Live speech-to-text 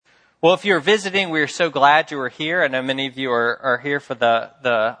Well, if you're visiting, we are so glad you are here. I know many of you are here for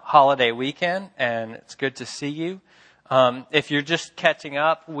the holiday weekend, and it's good to see you. If you're just catching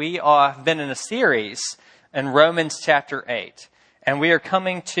up, we have been in a series in Romans chapter 8, and we are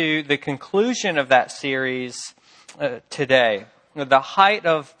coming to the conclusion of that series today. The height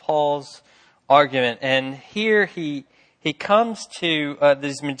of Paul's argument, and here he comes to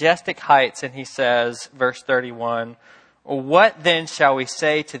these majestic heights, and he says, verse 31, "What then shall we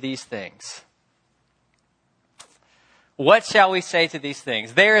say to these things?" What shall we say to these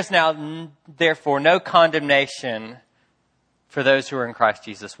things? There is now, therefore, no condemnation for those who are in Christ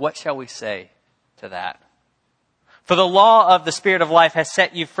Jesus. What shall we say to that? For the law of the Spirit of life has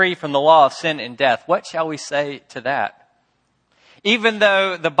set you free from the law of sin and death. What shall we say to that? Even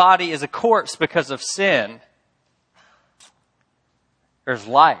though the body is a corpse because of sin, there's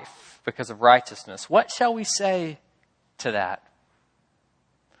life because of righteousness. What shall we say to that?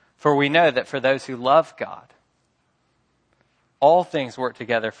 For we know that for those who love God, all things work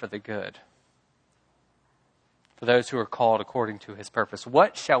together for the good, for those who are called according to his purpose.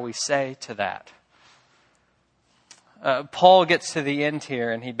 What shall we say to that? Paul gets to the end here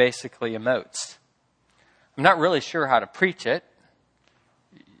and he basically emotes. I'm not really sure how to preach it.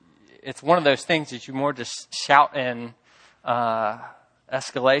 It's one of those things that you more just shout in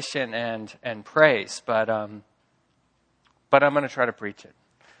escalation and praise, but I'm going to try to preach it,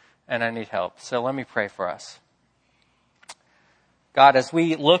 and I need help. So let me pray for us. God, as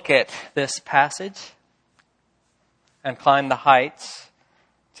we look at this passage and climb the heights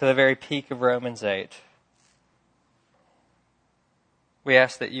to the very peak of Romans 8, we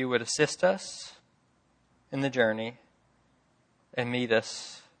ask that you would assist us in the journey and meet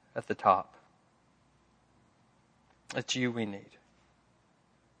us at the top. It's you we need.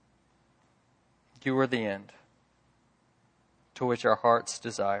 You are the end to which our hearts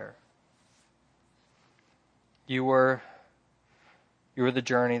desire. You are the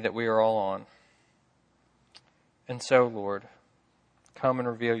journey that we are all on. And so, Lord, come and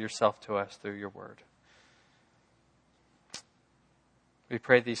reveal yourself to us through your word. We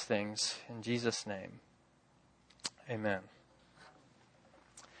pray these things in Jesus' name. Amen.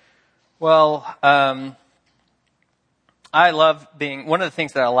 Well, I love one of the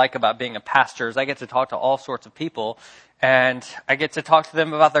things that I like about being a pastor is I get to talk to all sorts of people, and I get to talk to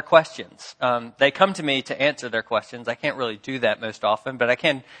them about their questions. They come to me to answer their questions. I can't really do that most often, but I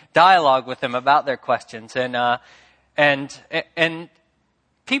can dialogue with them about their questions. And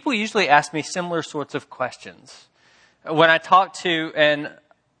people usually ask me similar sorts of questions. When I talk to an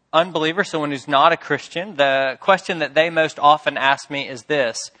unbeliever, someone who's not a Christian, the question that they most often ask me is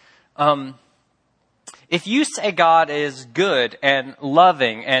this. If you say God is good and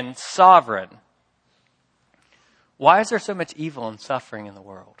loving and sovereign, why is there so much evil and suffering in the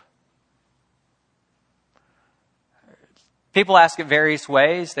world? People ask it various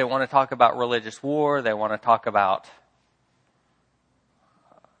ways. They want to talk about religious war. They want to talk about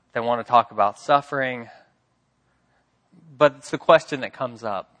suffering. But it's the question that comes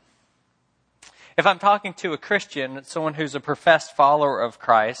up. If I'm talking to a Christian, someone who's a professed follower of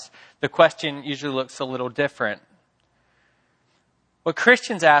Christ, the question usually looks a little different. What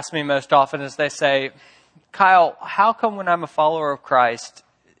Christians ask me most often is they say, "Kyle, how come when I'm a follower of Christ,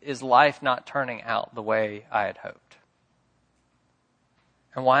 is life not turning out the way I had hoped?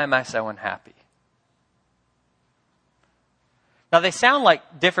 And why am I so unhappy?" Now, they sound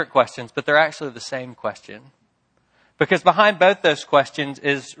like different questions, but they're actually the same question. Because behind both those questions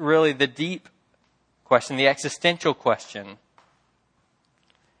is really the deep question, the existential question.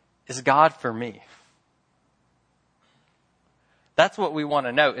 Is God for me? That's what we want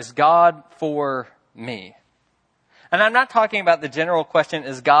to know. Is God for me? And I'm not talking about the general question,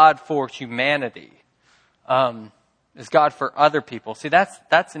 is God for humanity? Is God for other people? See,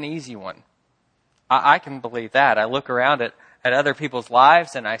 that's an easy one. I can believe that. I look around at other people's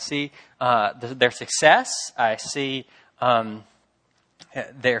lives and I see their success. I see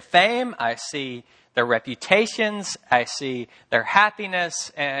their fame. I see their reputations. I see their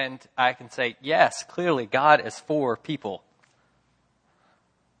happiness. And I can say, yes, clearly God is for people.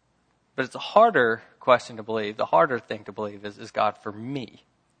 But it's a harder question to believe. The harder thing to believe is God for me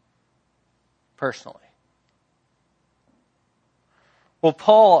personally? Well,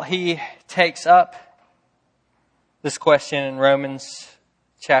 Paul, he takes up this question in Romans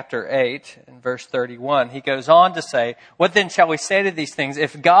chapter 8 and verse 31. He goes on to say, "What then shall we say to these things?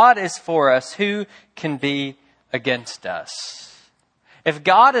 If God is for us, who can be against us?" If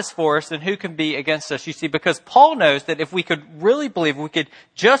God is for us, then who can be against us? You see, because Paul knows that if we could really believe, we could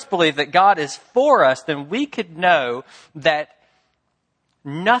just believe that God is for us, then we could know that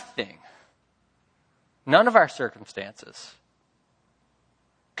nothing, none of our circumstances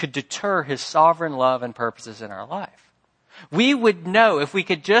could deter his sovereign love and purposes in our life. We would know, if we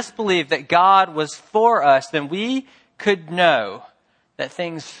could just believe that God was for us, then we could know that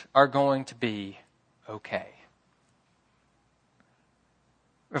things are going to be okay.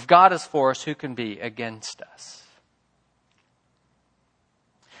 If God is for us, who can be against us?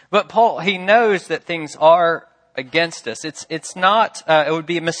 But Paul, he knows that things are against us. It's not, it would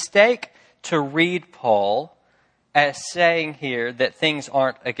be a mistake to read Paul as saying here that things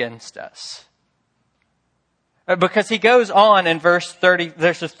aren't against us. Because he goes on in verses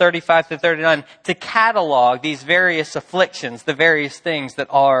 35 to 39 to catalog these various afflictions, the various things that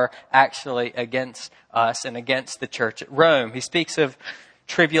are actually against us and against the church at Rome. He speaks of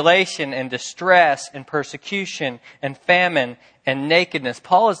tribulation and distress and persecution and famine and nakedness.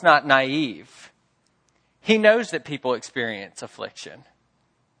 Paul is not naive. He knows that people experience affliction.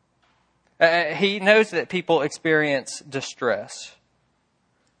 He knows that people experience distress,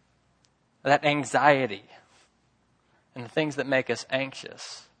 that anxiety, and the things that make us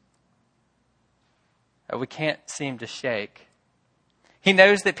anxious that we can't seem to shake. He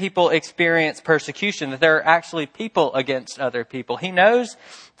knows that people experience persecution, that there are actually people against other people. He knows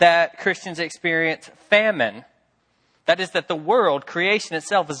that Christians experience famine. That is, that the world, creation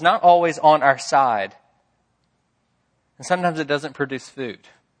itself, is not always on our side. And sometimes it doesn't produce food.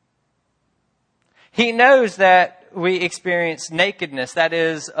 He knows that we experience nakedness, that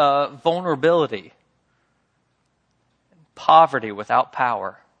is, vulnerability, poverty without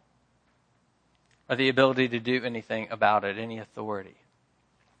power, or the ability to do anything about it, any authority.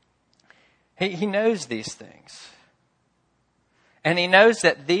 He knows these things. And he knows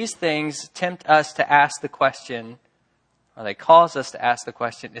that these things tempt us to ask the question, or they cause us to ask the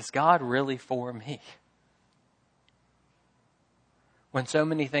question, is God really for me? When so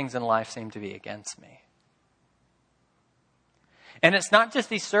many things in life seem to be against me. And it's not just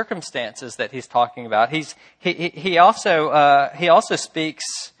these circumstances that he's talking about. He also speaks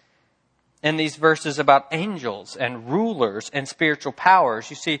in these verses about angels and rulers and spiritual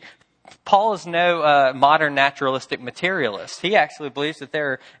powers. You see, Paul is no modern naturalistic materialist. He actually believes that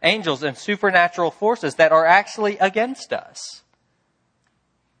there are angels and supernatural forces that are actually against us.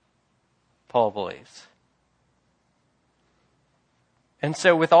 Paul believes. And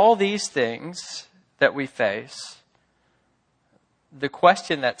so with all these things that we face, the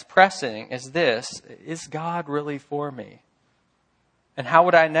question that's pressing is this: is God really for me? And how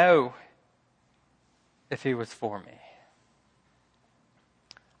would I know if he was for me?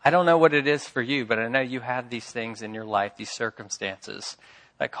 I don't know what it is for you, but I know you have these things in your life, these circumstances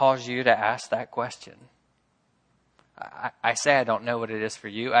that cause you to ask that question. I say I don't know what it is for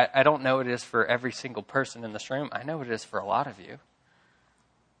you. I don't know what it is for every single person in this room. I know what it is for a lot of you.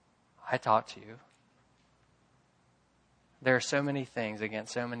 I talk to you. There are so many things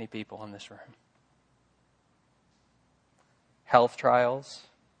against so many people in this room. Health trials,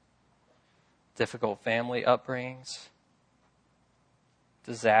 difficult family upbringings,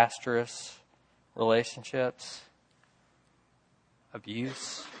 disastrous relationships,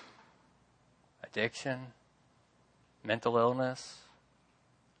 abuse, addiction, mental illness.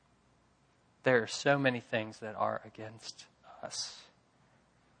 There are so many things that are against us.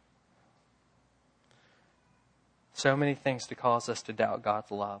 So many things to cause us to doubt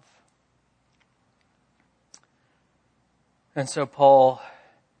God's love. And so Paul,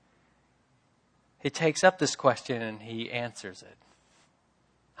 he takes up this question and he answers it.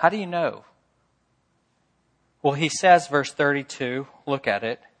 How do you know? Well, he says, verse 32, look at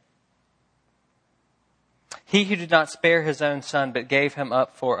it. He who did not spare his own son, but gave him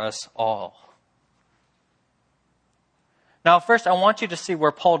up for us all. Now, first, I want you to see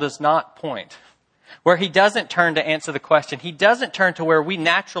where Paul does not point. Where he doesn't turn to answer the question. He doesn't turn to where we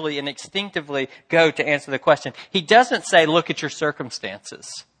naturally and instinctively go to answer the question. He doesn't say, look at your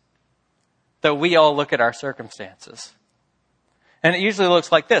circumstances. Though we all look at our circumstances. And it usually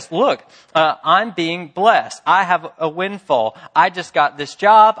looks like this. Look, I'm being blessed. I have a windfall. I just got this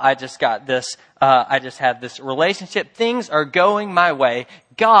job. I just had this relationship. Things are going my way.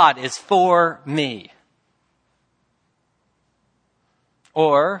 God is for me.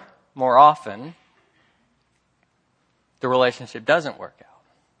 Or, more often, the relationship doesn't work out.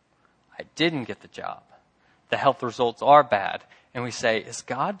 I didn't get the job. The health results are bad. And we say, is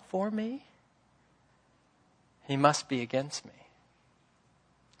God for me? He must be against me.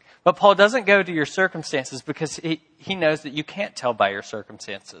 But Paul doesn't go to your circumstances because he knows that you can't tell by your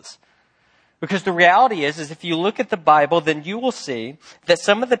circumstances. Because the reality is if you look at the Bible, then you will see that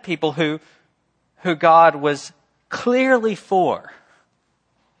some of the people who God was clearly for,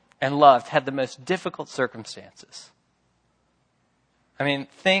 and loved had the most difficult circumstances. I mean,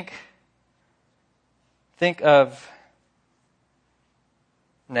 think of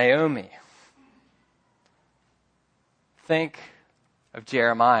Naomi. Think of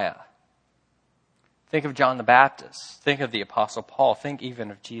Jeremiah. Think of John the Baptist. Think of the Apostle Paul. Think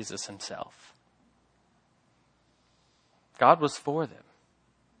even of Jesus himself. God was for them.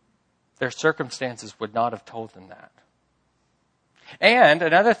 Their circumstances would not have told them that. And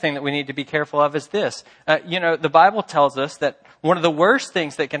another thing that we need to be careful of is this. The Bible tells us that one of the worst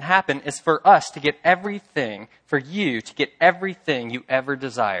things that can happen is for us to get everything, for you to get everything you ever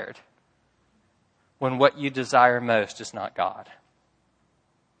desired, when what you desire most is not God.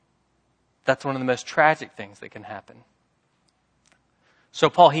 That's one of the most tragic things that can happen. So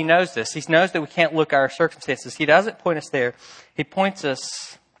Paul, he knows this. He knows that we can't look at our circumstances. He doesn't point us there. He points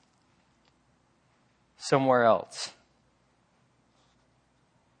us somewhere else.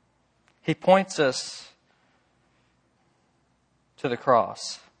 He points us to the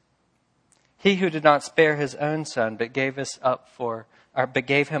cross. He who did not spare his own son, but gave him up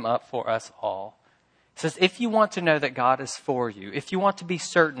for us all. He says, if you want to know that God is for you, if you want to be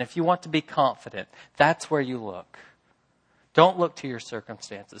certain, if you want to be confident, that's where you look. Don't look to your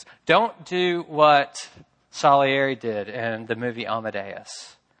circumstances. Don't do what Salieri did in the movie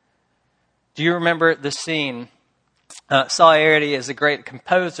Amadeus. Do you remember the scene? Salieri is a great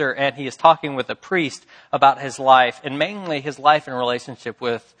composer, and he is talking with a priest about his life, and mainly his life in relationship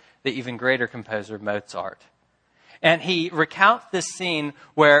with the even greater composer, Mozart. And he recounts this scene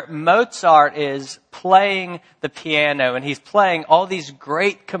where Mozart is playing the piano and he's playing all these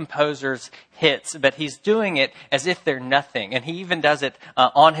great composers' hits, but he's doing it as if they're nothing. And he even does it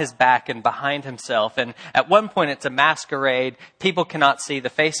on his back and behind himself. And at one point it's a masquerade. People cannot see the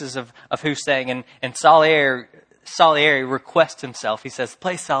faces of who's sang. And Salieri requests himself. He says,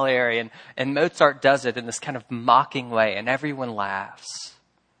 play Salieri. And Mozart does it in this kind of mocking way, and everyone laughs.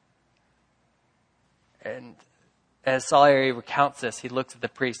 And as Salieri recounts this, he looks at the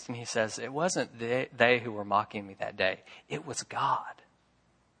priest and he says, it wasn't they who were mocking me that day. It was God.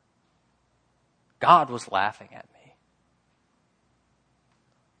 God was laughing at me.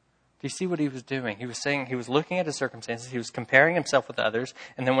 Do you see what he was doing? He was saying, he was looking at his circumstances. He was comparing himself with others.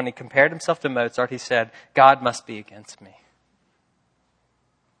 And then when he compared himself to Mozart, he said, God must be against me.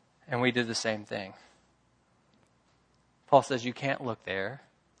 And we did the same thing. Paul says you can't look there.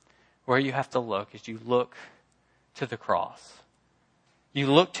 Where you have to look is you look to the cross. You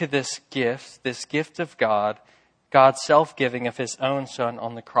look to this gift of God, God's self-giving of his own son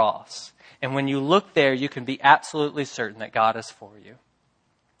on the cross. And when you look there, you can be absolutely certain that God is for you.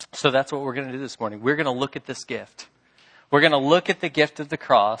 So that's what we're going to do this morning. We're going to look at this gift. We're going to look at the gift of the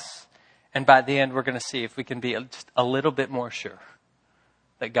cross. And by the end, we're going to see if we can be just a little bit more sure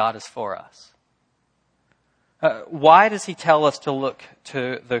that God is for us. Why does he tell us to look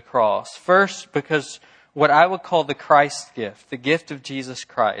to the cross? First, because what I would call the Christ gift, the gift of Jesus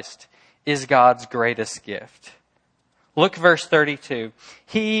Christ, is God's greatest gift. Look verse 32.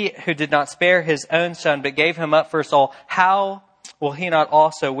 He who did not spare his own son, but gave him up for us all, how will he not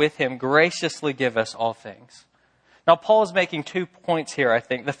also with him graciously give us all things? Now, Paul is making 2 points here, I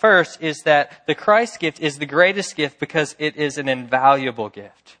think. The first is that the Christ gift is the greatest gift because it is an invaluable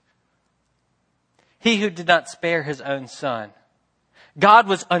gift. He who did not spare his own son. God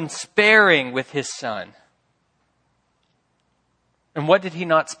was unsparing with his son. And what did he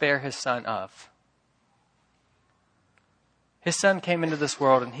not spare his son of? His son came into this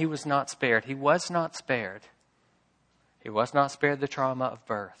world and he was not spared. He was not spared. He was not spared the trauma of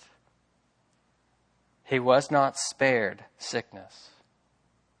birth. He was not spared sickness.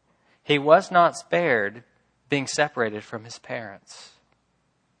 He was not spared being separated from his parents.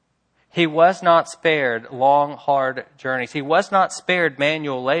 He was not spared long, hard journeys. He was not spared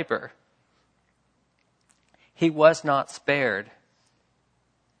manual labor. He was not spared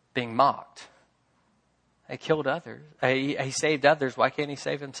being mocked. He killed others. He saved others. Why can't he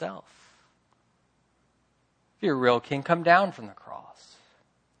save himself? If you're a real king, come down from the cross.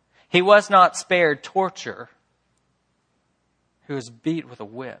 He was not spared torture. He was beat with a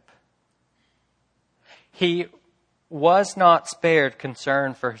whip. He was not spared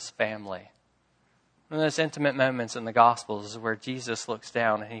concern for his family. One of those intimate moments in the Gospels is where Jesus looks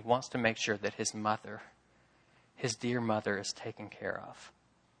down and he wants to make sure that his mother, his dear mother, is taken care of.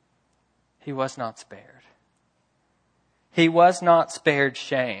 He was not spared. He was not spared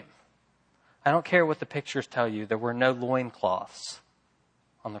shame. I don't care what the pictures tell you. There were no loincloths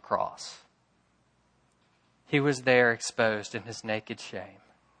on the cross. He was there exposed in his naked shame.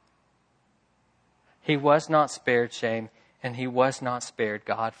 He was not spared shame, and he was not spared.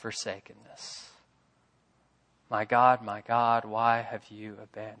 God forsakenness. My God, why have you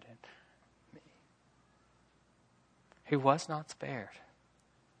abandoned me? He was not spared.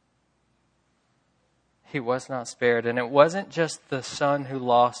 He was not spared. And it wasn't just the son who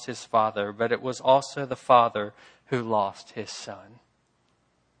lost his father, but it was also the father who lost his son.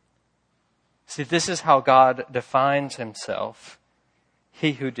 See, this is how God defines himself.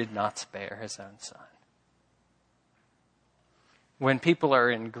 He who did not spare his own son. When people are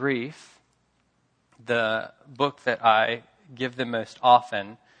in grief, the book that I give them most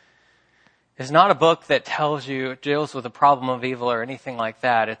often is not a book that deals with the problem of evil or anything like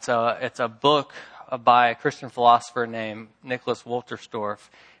that. It's a book by a Christian philosopher named Nicholas Wolterstorff.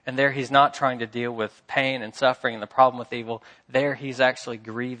 And there he's not trying to deal with pain and suffering and the problem with evil. There he's actually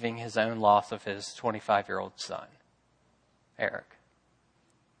grieving his own loss of his 25-year-old son, Eric.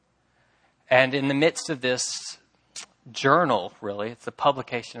 And in the midst of this journal, really, it's the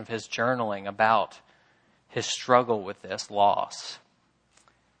publication of his journaling about his struggle with this loss.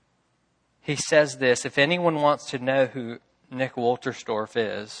 He says this: if anyone wants to know who Nick Wolterstorff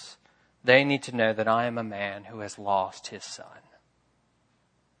is, they need to know that I am a man who has lost his son.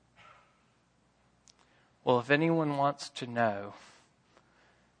 Well, if anyone wants to know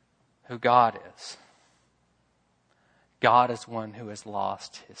who God is one who has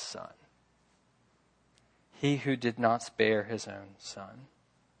lost his son. He who did not spare his own son.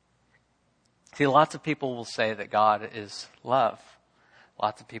 See, lots of people will say that God is love.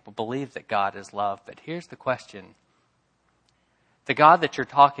 Lots of people believe that God is love. But here's the question. The God that you're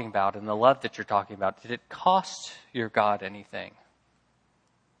talking about and the love that you're talking about, did it cost your God anything?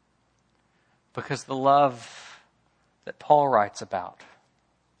 Because the love that Paul writes about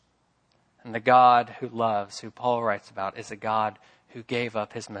and the God who loves, who Paul writes about, is a God who gave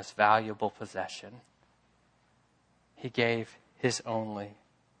up his most valuable possession. He gave his only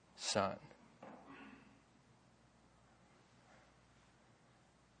son.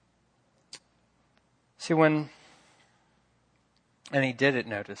 See, and he did it,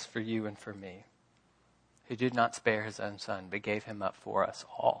 notice, for you and for me, who did not spare his own son, but gave him up for us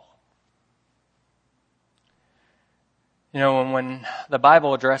all. You know, when the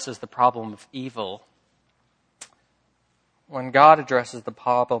Bible addresses the problem of evil, when God addresses the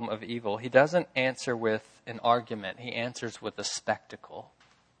problem of evil, he doesn't answer with an argument. He answers with a spectacle.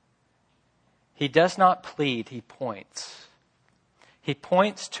 He does not plead, he points. He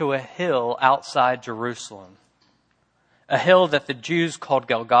points to a hill outside Jerusalem, a hill that the Jews called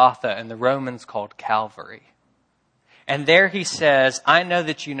Golgotha and the Romans called Calvary. And there he says, I know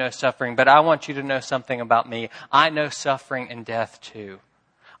that you know suffering, but I want you to know something about me. I know suffering and death too.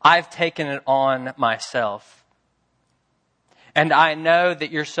 I've taken it on myself. And I know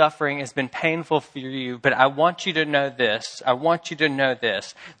that your suffering has been painful for you, but I want you to know this. I want you to know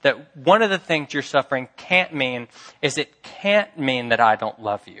this, that one of the things your suffering can't mean is it can't mean that I don't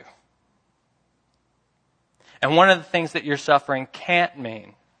love you. And one of the things that your suffering can't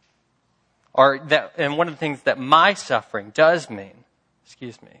mean, and one of the things that my suffering does mean,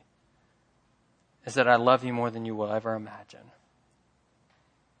 is that I love you more than you will ever imagine.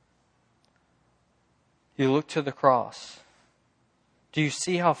 You look to the cross. Do you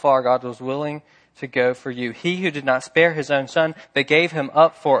see how far God was willing to go for you? He who did not spare his own son, but gave him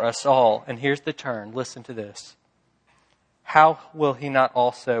up for us all. And here's the turn. Listen to this. How will he not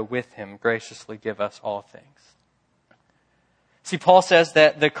also with him graciously give us all things? See, Paul says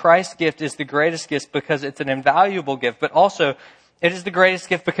that the Christ gift is the greatest gift because it's an invaluable gift, but also it is the greatest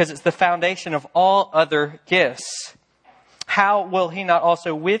gift because it's the foundation of all other gifts. How will he not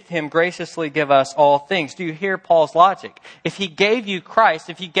also with him graciously give us all things? Do you hear Paul's logic? If he gave you Christ,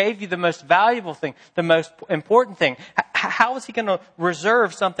 if he gave you the most valuable thing, the most important thing, how is he going to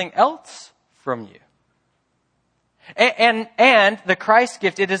reserve something else from you? And the Christ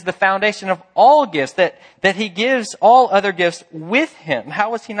gift, it is the foundation of all gifts, that he gives all other gifts with him.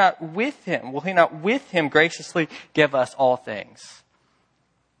 How is he not with him? Will he not with him graciously give us all things?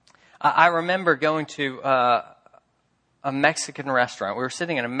 I remember going to a Mexican restaurant. We were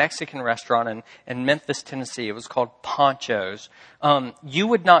sitting in a Mexican restaurant in Memphis, Tennessee. It was called Poncho's. You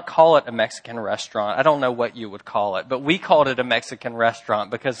would not call it a Mexican restaurant. I don't know what you would call it, but we called it a Mexican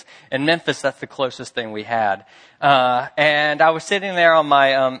restaurant because in Memphis, that's the closest thing we had. And I was sitting there on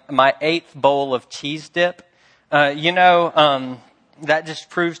my 8th bowl of cheese dip. That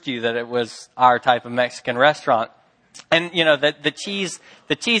just proves to you that it was our type of Mexican restaurant. And, the cheese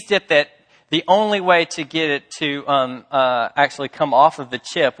dip that the only way to get it to actually come off of the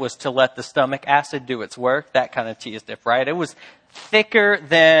chip was to let the stomach acid do its work. That kind of cheese dip, right? It was thicker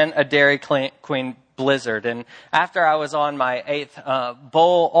than a Dairy Queen blizzard. And after I was on my 8th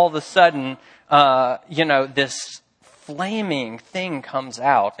bowl, all of a sudden, this flaming thing comes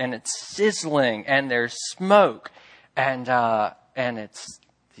out, and it's sizzling, and there's smoke, and it's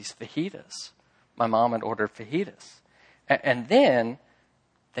these fajitas. My mom had ordered fajitas. And then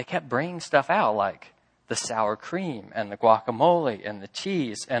they kept bringing stuff out, like the sour cream and the guacamole and the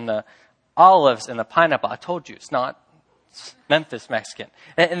cheese and the olives and the pineapple. I told you, it's not Memphis Mexican.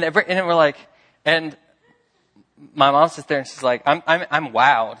 And we're like, and my mom sits there and she's like, I'm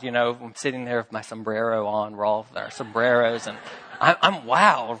wowed, I'm sitting there with my sombrero on, we're all with our sombreros, and I'm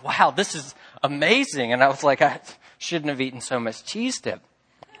wowed. Wow, this is amazing. And I was like, I shouldn't have eaten so much cheese dip.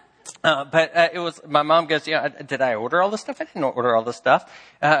 But it was, my mom goes, did I order all this stuff? I didn't order all this stuff.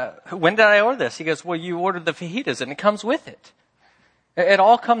 When did I order this? He goes, well, you ordered the fajitas and it comes with it. It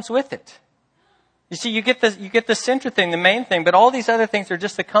all comes with it. You see, you get the center thing, the main thing, but all these other things are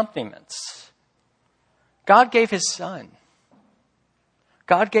just accompaniments. God gave his son.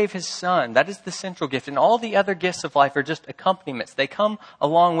 God gave his son. That is the central gift. And all the other gifts of life are just accompaniments. They come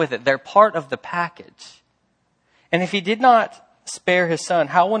along with it. They're part of the package. And if he did not spare his son,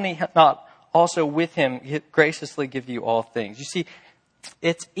 how will he not also with him graciously give you all things? You see,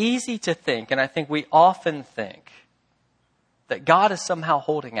 it's easy to think, and I think we often think, that God is somehow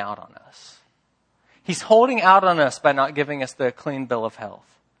holding out on us. He's holding out on us by not giving us the clean bill of health.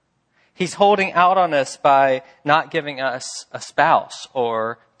 He's holding out on us by not giving us a spouse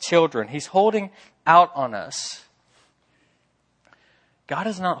or children. He's holding out on us. God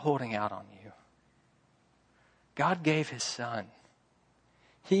is not holding out on you. God gave his son.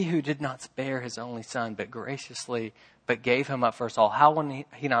 He who did not spare his only son, but gave him up for us all, how will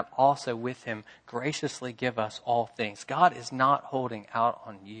he not also with him graciously give us all things? God is not holding out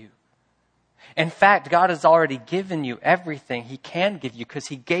on you. In fact, God has already given you everything he can give you because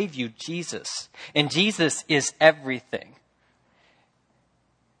he gave you Jesus. And Jesus is everything.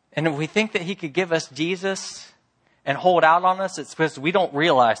 And if we think that he could give us Jesus and hold out on us, it's because we don't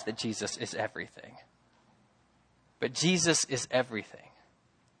realize that Jesus is everything. But Jesus is everything.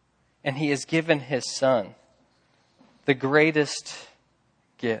 And he has given his son the greatest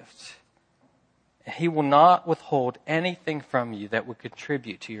gift. He will not withhold anything from you that would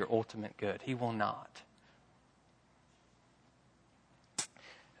contribute to your ultimate good. He will not.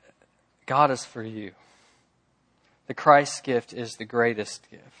 God is for you. The Christ gift is the greatest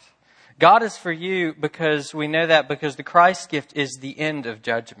gift. God is for you because we know that because the Christ gift is the end of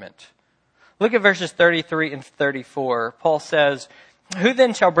judgment. Look at verses 33 and 34. Paul says, who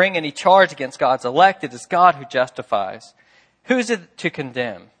then shall bring any charge against God's elect? It is God who justifies. Who is it to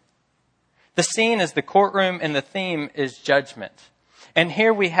condemn? The scene is the courtroom and the theme is judgment. And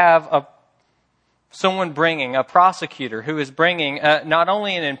here we have a prosecutor who is bringing not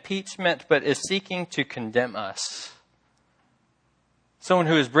only an impeachment, but is seeking to condemn us. Someone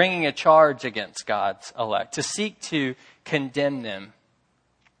who is bringing a charge against God's elect, to seek to condemn them.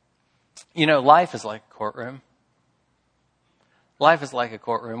 Life is like a courtroom. Life is like a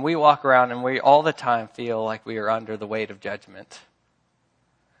courtroom. We walk around and we all the time feel like we are under the weight of judgment.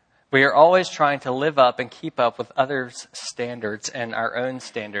 We are always trying to live up and keep up with others' standards and our own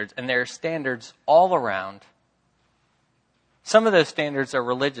standards. And there are standards all around. Some of those standards are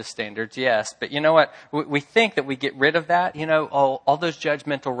religious standards, yes. But you know what? We think that we get rid of that, all those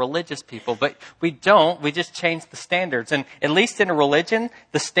judgmental religious people. But we don't. We just change the standards. And at least in a religion,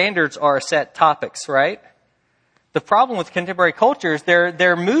 the standards are set topics, right? The problem with contemporary culture is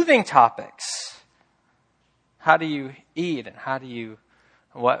they're moving topics. How do you eat? And how do you...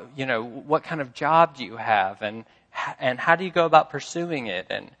 what kind of job do you have, and how do you go about pursuing it,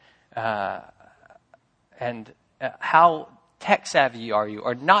 and how tech savvy are you,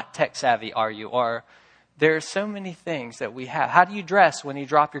 or not tech savvy are you, or there are so many things that we have. How do you dress when you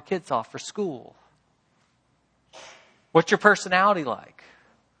drop your kids off for school? What's your personality like?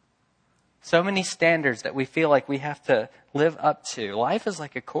 So many standards that we feel like we have to live up to. Life is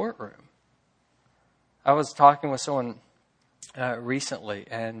like a courtroom. I was talking with someone recently,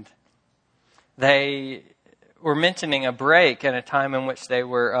 and they were mentioning a break in a time in which they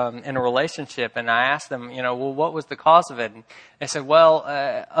were in a relationship, and I asked them, well, what was the cause of it? And they said, well,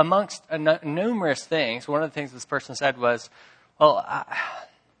 amongst numerous things, one of the things this person said was, well,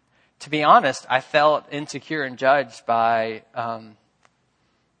 to be honest, I felt insecure and judged by the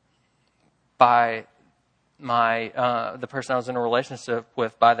person I was in a relationship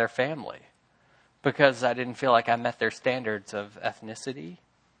with, by their family. Because I didn't feel like I met their standards of ethnicity.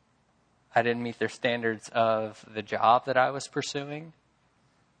 I didn't meet their standards of the job that I was pursuing.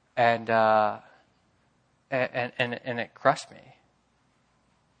 And it crushed me.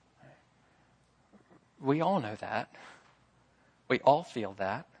 we all know that. We all feel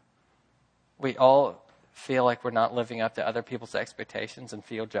that. We all feel like we're not living up to other people's expectations and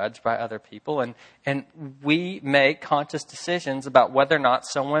feel judged by other people. And we make conscious decisions about whether or not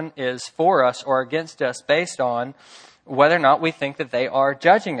someone is for us or against us based on whether or not we think that they are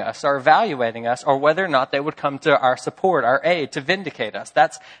judging us or evaluating us, or whether or not they would come to our support, our aid, to vindicate us.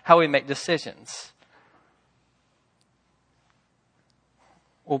 That's how we make decisions.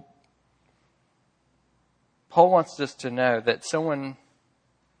 Well, Paul wants us to know that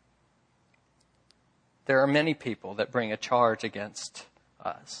there are many people that bring a charge against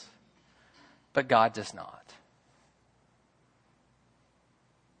us, but God does not.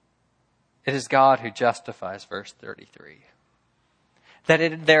 It is God who justifies, verse 33.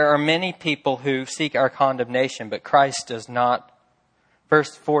 There are many people who seek our condemnation, but Christ does not.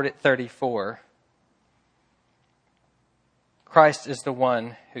 Verse 34. Christ is the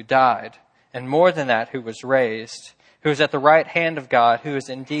one who died, and more than that, who was raised, who is at the right hand of God, who is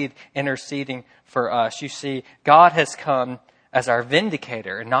indeed interceding for us. You see, God has come as our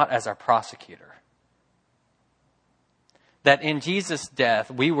vindicator and not as our prosecutor. That in Jesus' death,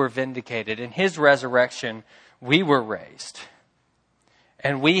 we were vindicated. In his resurrection, we were raised.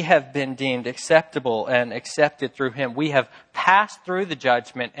 And we have been deemed acceptable and accepted through him. We have passed through the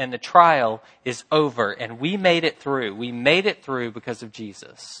judgment, and the trial is over. And we made it through. We made it through because of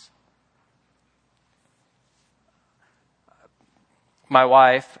Jesus. My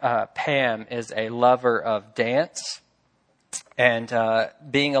wife, Pam, is a lover of dance. And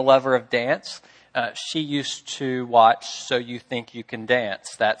being a lover of dance, she used to watch So You Think You Can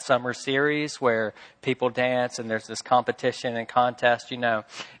Dance, that summer series where people dance and there's this competition and contest,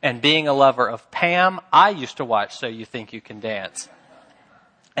 And being a lover of Pam, I used to watch So You Think You Can Dance.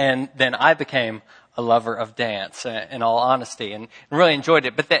 And then I became a lover of dance, in all honesty, and really enjoyed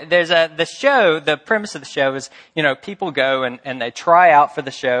it. But the premise of the show is, people go and they try out for the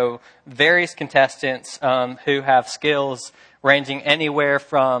show various contestants who have skills ranging anywhere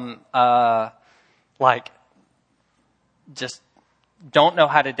from just don't know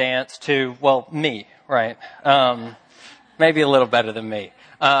how to dance to, me, right? Maybe a little better than me.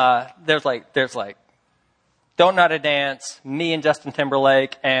 There's don't know how to dance, me and Justin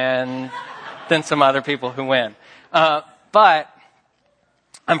Timberlake, and then some other people who win. But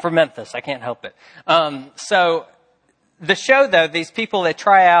I'm from Memphis. I can't help it. So the show, though, these people, they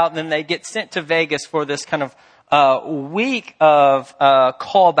try out and then they get sent to Vegas for this kind of week of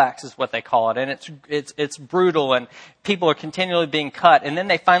callbacks is what they call it, and it's brutal, and people are continually being cut, and then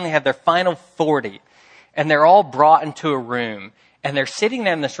they finally have their final 40, and they're all brought into a room, and they're sitting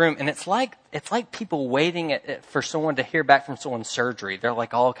there in this room, and it's like people waiting for someone to hear back from someone's surgery. They're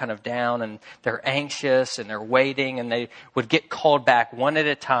all kind of down, and they're anxious, and they're waiting, and they would get called back one at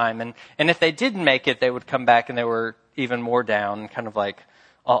a time, and if they didn't make it, they would come back, and they were even more down, kind of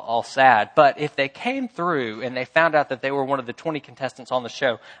all sad. But if they came through and they found out that they were one of the 20 contestants on the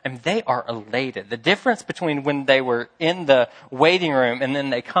show, they are elated. The difference between when they were in the waiting room and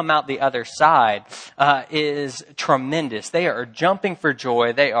then they come out the other side is tremendous. They are jumping for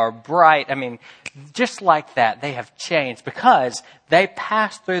joy. They are bright. Just like that, they have changed because they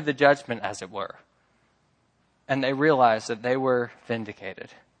passed through the judgment, as it were. And they realized that they were vindicated.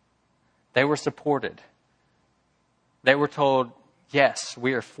 They were supported. They were told, yes,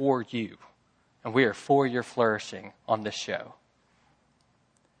 we are for you, and we are for your flourishing on this show.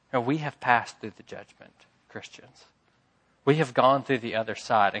 And we have passed through the judgment, Christians. We have gone through the other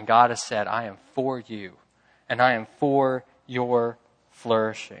side, and God has said, I am for you, and I am for your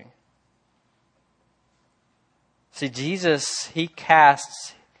flourishing. See, Jesus, he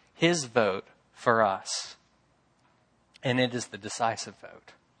casts his vote for us, and it is the decisive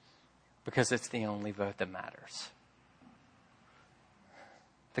vote, because it's the only vote that matters.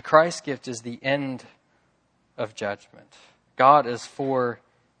 The Christ gift is the end of judgment. God is for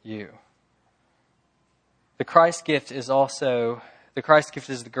you. The Christ gift is the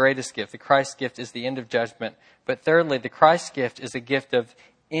greatest gift. The Christ gift is the end of judgment. But thirdly, the Christ gift is a gift of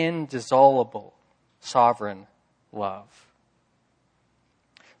indissoluble sovereign love.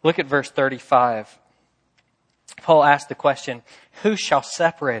 Look at verse 35. Paul asked the question, who shall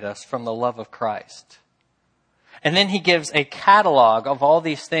separate us from the love of Christ? And then he gives a catalog of all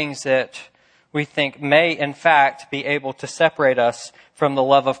these things that we think may, in fact, be able to separate us from the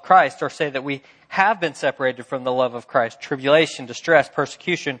love of Christ, or say that we have been separated from the love of Christ. Tribulation, distress,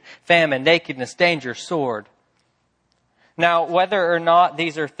 persecution, famine, nakedness, danger, sword. Now, whether or not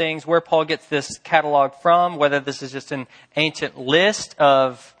these are things where Paul gets this catalog from, whether this is just an ancient list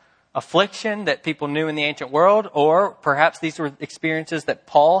of affliction that people knew in the ancient world, or perhaps these were experiences that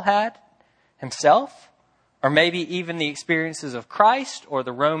Paul had himself, or maybe even the experiences of Christ or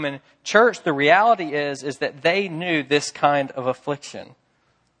the Roman church, the reality is that they knew this kind of affliction.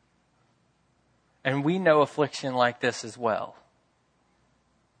 And we know affliction like this as well.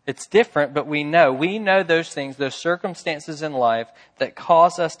 It's different, but we know those things, those circumstances in life that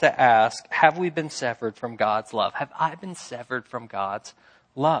cause us to ask, have we been severed from God's love? Have I been severed from God's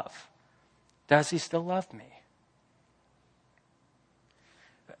love? Does he still love me?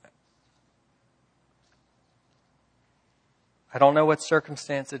 I don't know what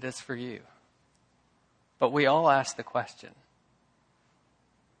circumstance it is for you, but we all ask the question.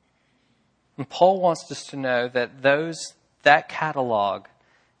 And Paul wants us to know that that catalog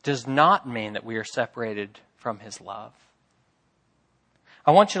does not mean that we are separated from his love.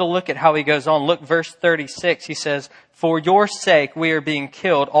 I want you to look at how he goes on. Look, verse 36, he says, "For your sake we are being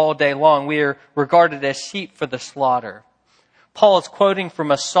killed all day long. We are regarded as sheep for the slaughter." Paul is quoting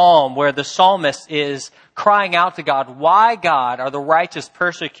from a psalm where the psalmist is crying out to God, "Why, God, are the righteous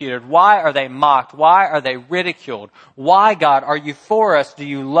persecuted? Why are they mocked? Why are they ridiculed? Why, God, are you for us? Do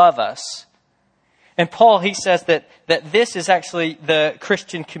you love us?" And Paul, he says that this is actually the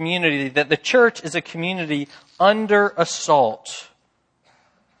Christian community, that the church is a community under assault.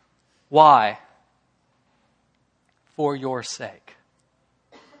 Why? For your sake.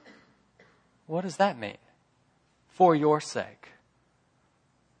 What does that mean? For your sake.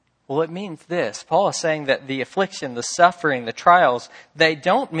 Well, it means this. Paul is saying that the affliction, the suffering, the trials, they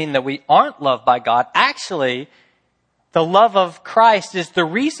don't mean that we aren't loved by God. Actually, the love of Christ is the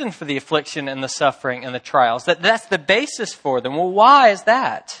reason for the affliction and the suffering and the trials. That's the basis for them. Well, why is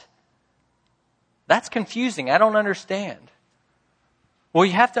that? That's confusing. I don't understand. Well,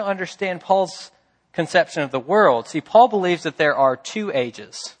 you have to understand Paul's conception of the world. See, Paul believes that there are two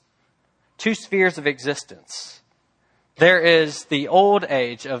ages, two spheres of existence. There is the old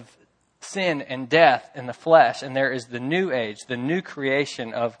age of sin and death in the flesh, and there is the new age, the new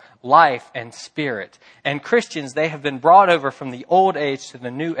creation of life and spirit. And Christians, they have been brought over from the old age to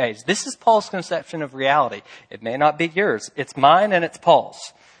the new age. This is Paul's conception of reality. It may not be yours. It's mine and it's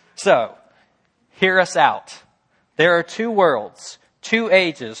Paul's. So, hear us out. There are two worlds, two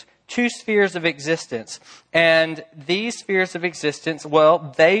ages, two spheres of existence. And these spheres of existence,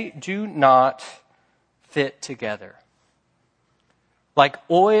 well, they do not fit together. Like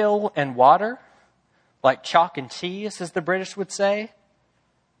oil and water, like chalk and cheese, as the British would say,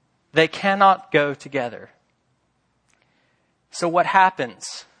 they cannot go together. So what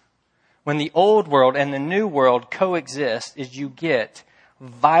happens when the old world and the new world coexist is you get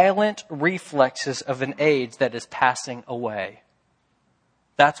violent reflexes of an age that is passing away.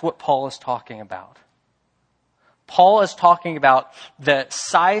 That's what Paul is talking about. Paul is talking about the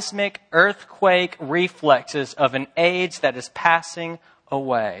seismic earthquake reflexes of an age that is passing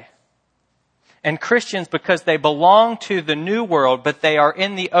away. And Christians, because they belong to the new world, but they are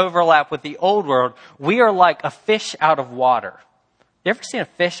in the overlap with the old world, we are like a fish out of water. You ever seen a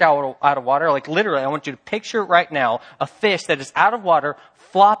fish out of water? Like literally, I want you to picture right now a fish that is out of water,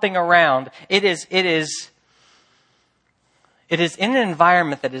 flopping around. It is in an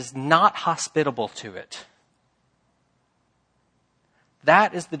environment that is not hospitable to it.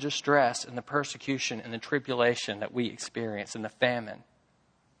 That is the distress and the persecution and the tribulation that we experience in the famine.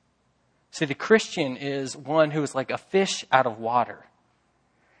 See, the Christian is one who is like a fish out of water.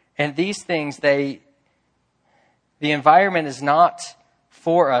 And these things, the environment is not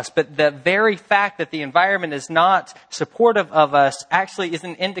for us, but the very fact that the environment is not supportive of us actually is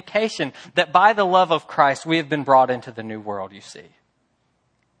an indication that by the love of Christ, we have been brought into the new world, you see.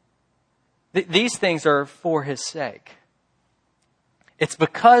 These things are for his sake. It's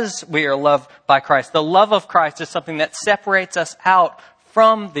because we are loved by Christ. The love of Christ is something that separates us out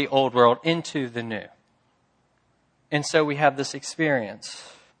from the old world into the new. And so we have this experience.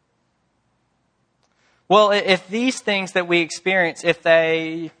 Well, if these things that we experience, if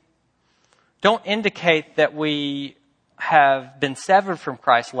they don't indicate that we have been severed from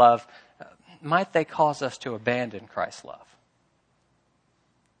Christ's love, might they cause us to abandon Christ's love?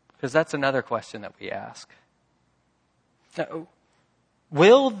 Because that's another question that we ask. Now,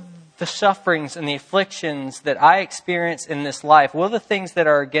 will the sufferings and the afflictions that I experience in this life, will the things that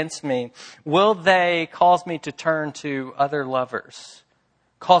are against me, will they cause me to turn to other lovers?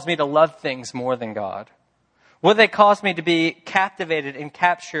 Cause me to love things more than God? Will they cause me to be captivated and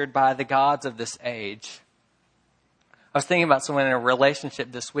captured by the gods of this age? I was thinking about someone in a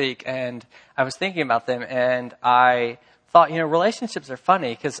relationship this week, and I was thinking about them, and I thought, relationships are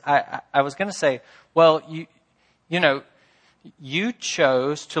funny, because I was going to say, well, you know, You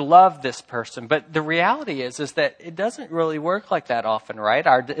chose to love this person. But the reality is that it doesn't really work like that often, right?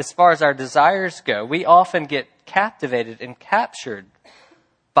 As far as our desires go, we often get captivated and captured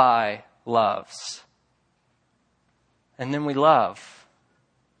by loves. And then we love.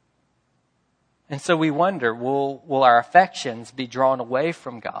 And so we wonder, will our affections be drawn away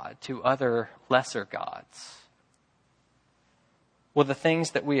from God to other lesser gods? Will the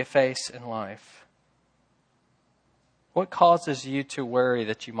things that we face in life? What causes you to worry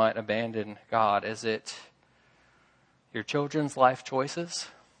that you might abandon God? Is it your children's life choices?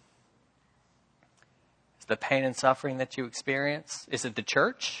 Is it the pain and suffering that you experience? Is it the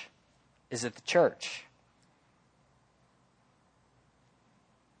church? Is it the church?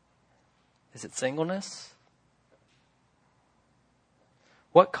 Is it singleness?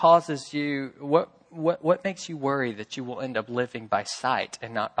 What causes you, what makes you worry that you will end up living by sight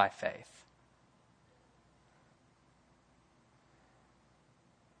and not by faith?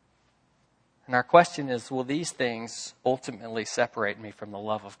 And our question is, will these things ultimately separate me from the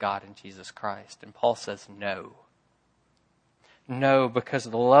love of God in Jesus Christ? And Paul says no. No, because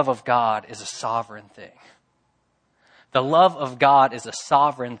the love of God is a sovereign thing. The love of God is a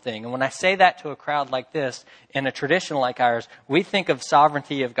sovereign thing. And when I say that to a crowd like this, in a tradition like ours, we think of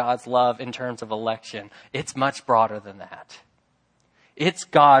sovereignty of God's love in terms of election. It's much broader than that. It's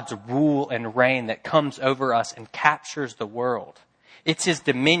God's rule and reign that comes over us and captures the world. It's his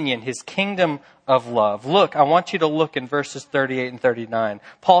dominion, his kingdom of love. Look, I want you to look in verses 38 and 39.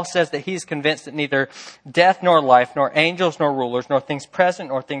 Paul says that he's convinced that neither death nor life, nor angels nor rulers, nor things present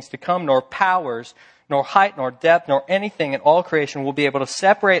nor things to come, nor powers, nor height, nor depth, nor anything in all creation will be able to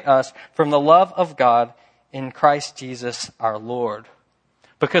separate us from the love of God in Christ Jesus our Lord.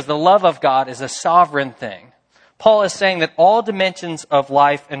 Because the love of God is a sovereign thing. Paul is saying that all dimensions of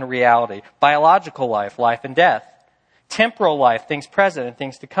life and reality, biological life, life and death, temporal life, things present and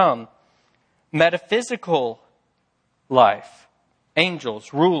things to come, metaphysical life,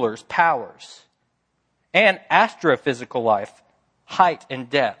 angels, rulers, powers, and astrophysical life, height and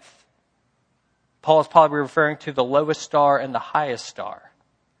depth. Paul is probably referring to the lowest star and the highest star.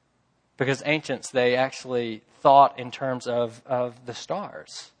 Because ancients, they actually thought in terms of the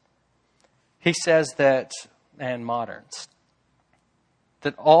stars. He says that, and moderns,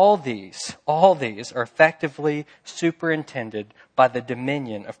 that all these are effectively superintended by the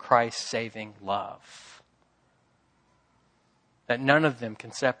dominion of Christ's saving love. That none of them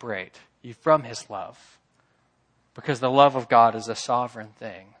can separate you from his love. Because the love of God is a sovereign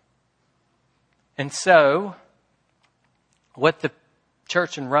thing. And so, what the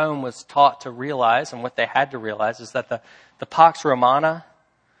church in Rome was taught to realize, and what they had to realize, is that the Pax Romana,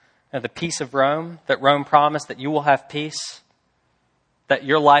 the peace of Rome, that Rome promised that you will have peace, that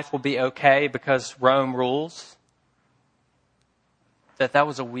your life will be okay because Rome rules, that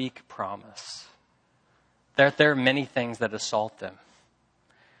was a weak promise. There are many things that assault them.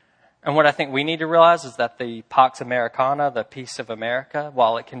 And what I think we need to realize is that the Pax Americana, the peace of America,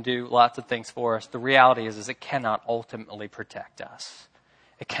 while it can do lots of things for us, the reality is it cannot ultimately protect us.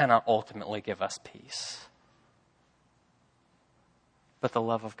 It cannot ultimately give us peace. But the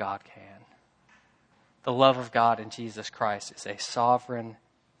love of God can. The love of God in Jesus Christ is a sovereign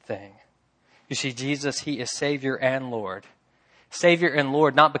thing. You see, Jesus, he is Savior and Lord. Savior and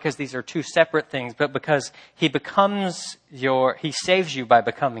Lord, not because these are two separate things, but because he saves you by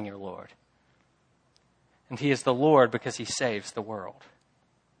becoming your Lord. And he is the Lord because he saves the world.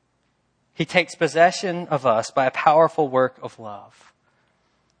 He takes possession of us by a powerful work of love.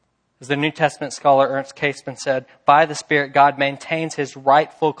 As the New Testament scholar Ernst Caseman said, by the Spirit, God maintains his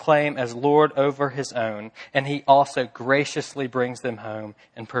rightful claim as Lord over his own, and he also graciously brings them home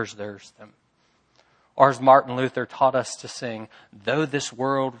and preserves them. Or as Martin Luther taught us to sing, though this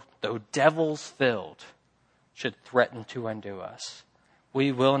world, though devils filled, should threaten to undo us,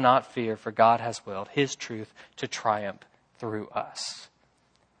 we will not fear, for God has willed his truth to triumph through us.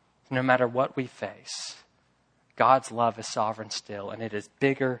 No matter what we face, God's love is sovereign still, and it is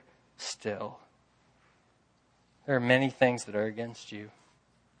bigger still. There are many things that are against you.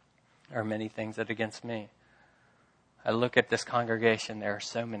 There are many things that are against me. I look at this congregation, there are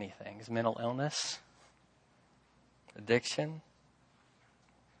so many things. Mental illness, addiction,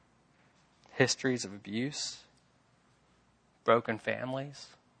 histories of abuse, broken families.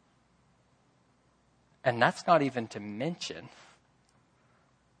 And that's not even to mention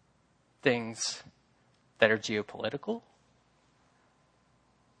things that are geopolitical.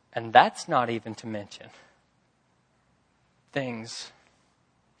 And that's not even to mention things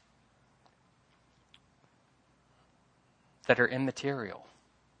that are immaterial.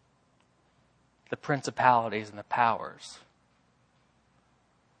 The principalities and the powers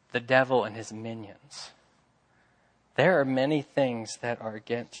the devil and his minions. There are many things that are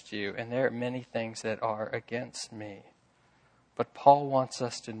against you, and there are many things that are against me. But Paul wants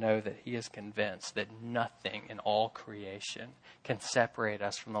us to know that he is convinced that nothing in all creation can separate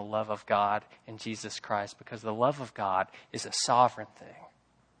us from the love of God in Jesus Christ, because the love of God is a sovereign thing.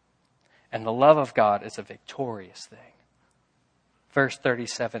 And the love of God is a victorious thing. Verse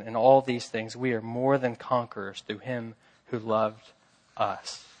 37, in all these things we are more than conquerors through him who loved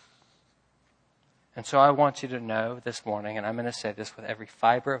us. And so I want you to know this morning, and I'm going to say this with every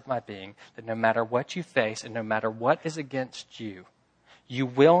fiber of my being, that no matter what you face and no matter what is against you, you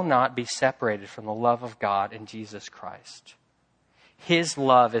will not be separated from the love of God in Jesus Christ. His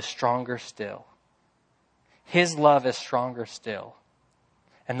love is stronger still. His love is stronger still.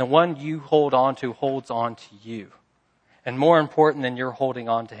 And the one you hold on to holds on to you. And more important than your holding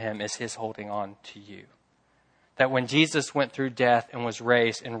on to him is his holding on to you. That when Jesus went through death and was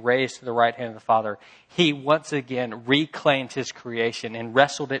raised to the right hand of the Father, he once again reclaimed his creation and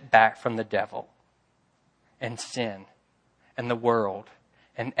wrestled it back from the devil and sin and the world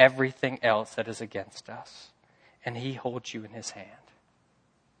and everything else that is against us. And he holds you in his hand.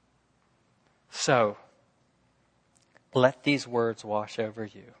 So, let these words wash over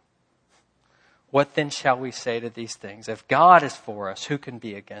you. What then shall we say to these things? If God is for us, who can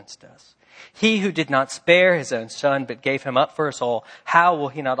be against us? He who did not spare his own son, but gave him up for us all, how will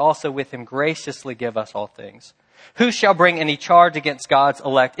he not also with him graciously give us all things? Who shall bring any charge against God's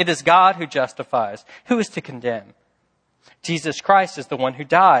elect? It is God who justifies. Who is to condemn? Jesus Christ is the one who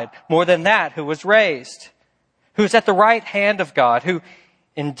died. More than that, who was raised. Who is at the right hand of God, who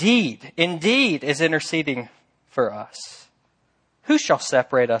indeed is interceding for us. Who shall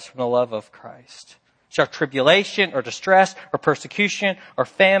separate us from the love of Christ? Shall tribulation or distress or persecution or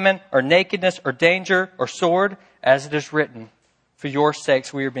famine or nakedness or danger or sword? As it is written, for your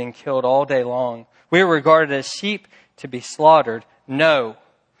sakes we are being killed all day long. We are regarded as sheep to be slaughtered. No,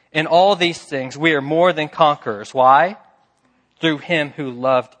 in all these things we are more than conquerors. Why? Through him who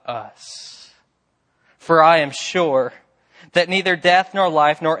loved us. For I am sure that neither death nor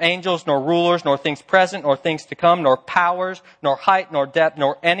life, nor angels, nor rulers, nor things present, nor things to come, nor powers, nor height, nor depth,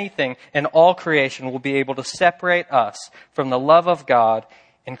 nor anything in all creation will be able to separate us from the love of God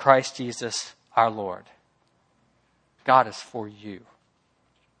in Christ Jesus our Lord. God is for you.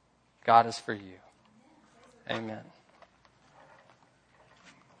 God is for you. Amen.